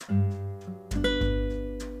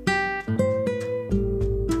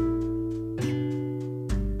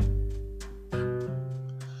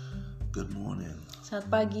Selamat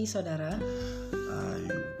pagi saudara. I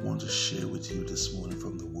want to share with you this morning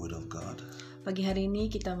from the Word of God. Pagi hari ini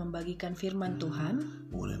kita membagikan firman Tuhan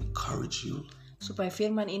I want to encourage you supaya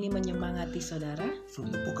firman ini menyemangati saudara. from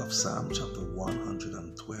the book of Psalm chapter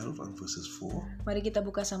 112 and verses 4. Mari kita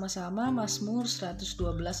buka sama-sama Mazmur 112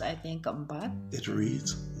 ayat yang keempat. It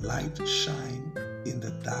reads, "Light shine in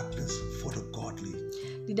the darkness for the godly.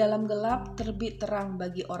 Di dalam gelap terbit terang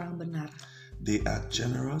bagi orang benar. They are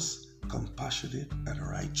generous, compassionate, and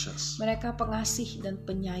righteous." Mereka pengasih dan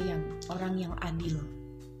penyayang, orang yang adil.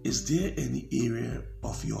 Is there any area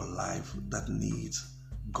of your life that needs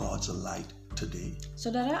God's light today?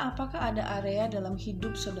 Saudara, apakah ada area dalam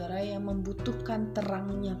hidup saudara yang membutuhkan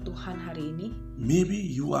terangnya Tuhan hari ini? Maybe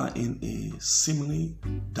you are in a seemingly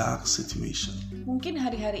dark situation. Mungkin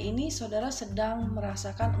hari-hari ini saudara sedang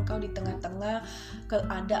merasakan engkau di tengah-tengah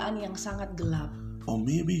keadaan yang sangat gelap. Or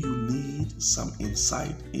maybe you need some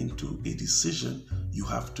insight into a decision you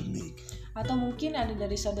have to make. Atau mungkin ada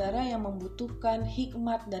dari saudara yang membutuhkan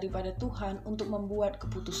hikmat daripada Tuhan untuk membuat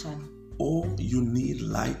keputusan. Or you need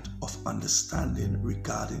light of understanding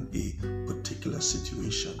regarding a particular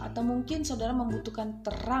situation. Atau mungkin saudara membutuhkan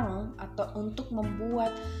terang atau untuk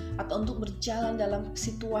membuat atau untuk berjalan dalam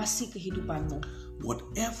situasi kehidupanmu.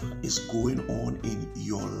 Whatever is going on in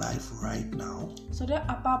your life right now, Saudara,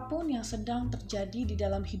 apapun yang sedang terjadi di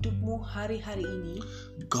dalam hidupmu hari-hari ini,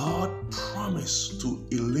 God promised to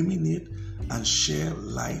illuminate and share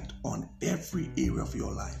light on every area of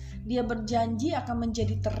your life. Dia berjanji akan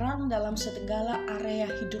menjadi terang dalam segala area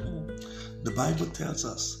hidupmu. The Bible tells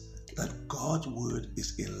us that God's word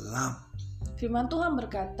is a lamp, Firman Tuhan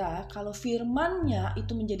berkata, kalau firman-Nya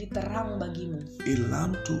itu menjadi terang bagimu. a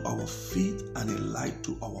lamp to our feet and a light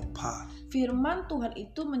to our path. Firman Tuhan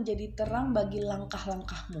itu menjadi terang bagi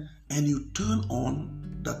langkah-langkahmu. And you turn on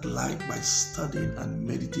that light by studying and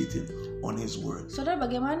meditating on His word. Saudara,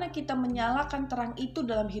 bagaimana kita menyalakan terang itu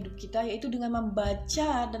dalam hidup kita, yaitu dengan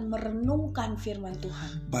membaca dan merenungkan firman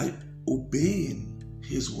Tuhan. By obeying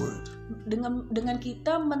His word. Dengan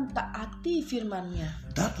kita mentaati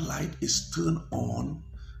firman-Nya. That light is turned on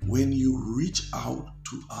when you reach out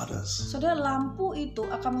to others. Saudara, lampu itu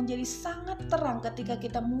akan menjadi sangat terang ketika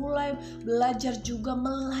kita mulai belajar juga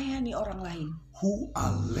melayani orang lain. Who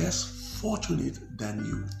are less fortunate than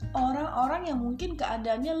you. Orang-orang yang mungkin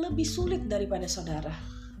keadaannya lebih sulit daripada saudara.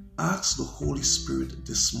 Ask the Holy Spirit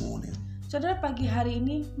this morning Saudara, pagi hari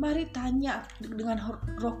ini mari tanya dengan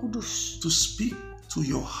Roh Kudus. to speak to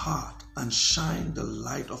your heart and shine the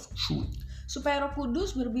light of truth. Supaya Roh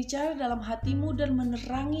Kudus berbicara dalam hatimu dan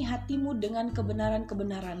menerangi hatimu dengan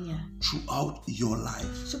kebenaran-kebenarannya. Throughout your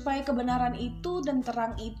life. Supaya kebenaran itu dan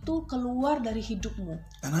terang itu keluar dari hidupmu.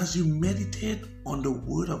 And as you meditate on the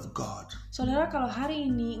word of God, Saudara, kalau hari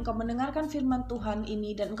ini engkau mendengarkan firman Tuhan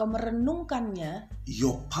ini dan engkau merenungkannya,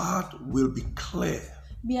 your path will be clear.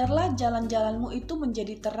 biarlah jalan-jalanmu itu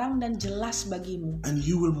menjadi terang dan jelas bagimu. And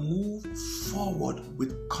you will move forward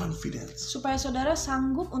with confidence. Supaya saudara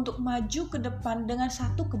sanggup untuk maju ke depan dengan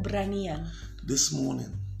satu keberanian. This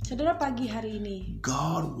morning, Saudara, pagi hari ini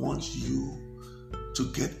God wants you to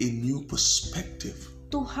get a new perspective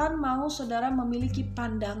Tuhan mau saudara memiliki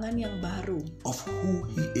pandangan yang baru of who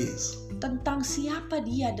He is, tentang siapa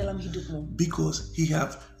Dia dalam hidupmu. because He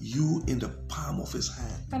have you in the palm of His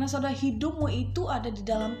hand. Karena saudara, hidupmu itu ada di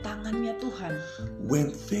dalam tangannya Tuhan.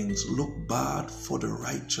 When things look bad for the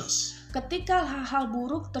righteous, Ketika hal-hal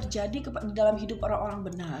buruk terjadi di dalam hidup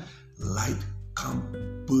orang-orang benar, light come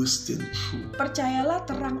bursting through. percayalah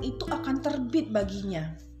terang itu akan terbit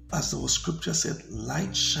baginya. As the scripture said,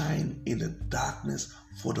 light shine in the darkness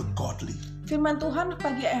for the godly. Firman Tuhan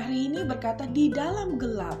pagi hari ini berkata, di dalam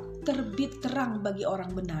gelap terbit terang bagi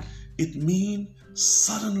orang benar. It means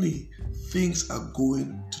suddenly things are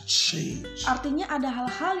going to change. Artinya ada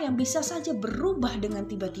hal-hal yang bisa saja berubah dengan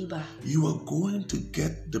tiba-tiba. You are going to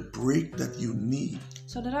get the break that you need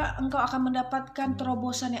Saudara, engkau akan mendapatkan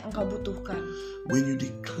terobosan yang engkau butuhkan. when you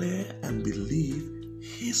declare and believe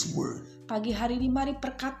His word. Pagi hari ini mari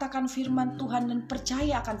perkatakan firman Tuhan dan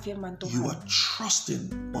percaya akan firman You Tuhan. are trusting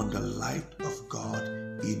on the light of God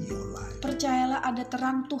in your life. Percayalah ada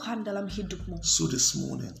terang Tuhan dalam hidupmu. So this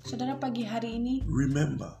morning, Saudara, pagi hari ini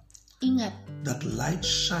remember ingat, that light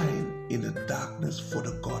shine in the darkness for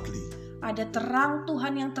the godly. ada terang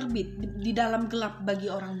Tuhan yang terbit di dalam gelap bagi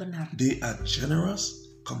orang benar. They are generous,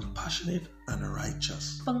 compassionate, and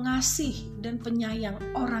righteous. Pengasih dan penyayang,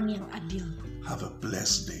 orang yang adil. Have a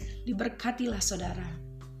blessed day. Diberkatilah saudara.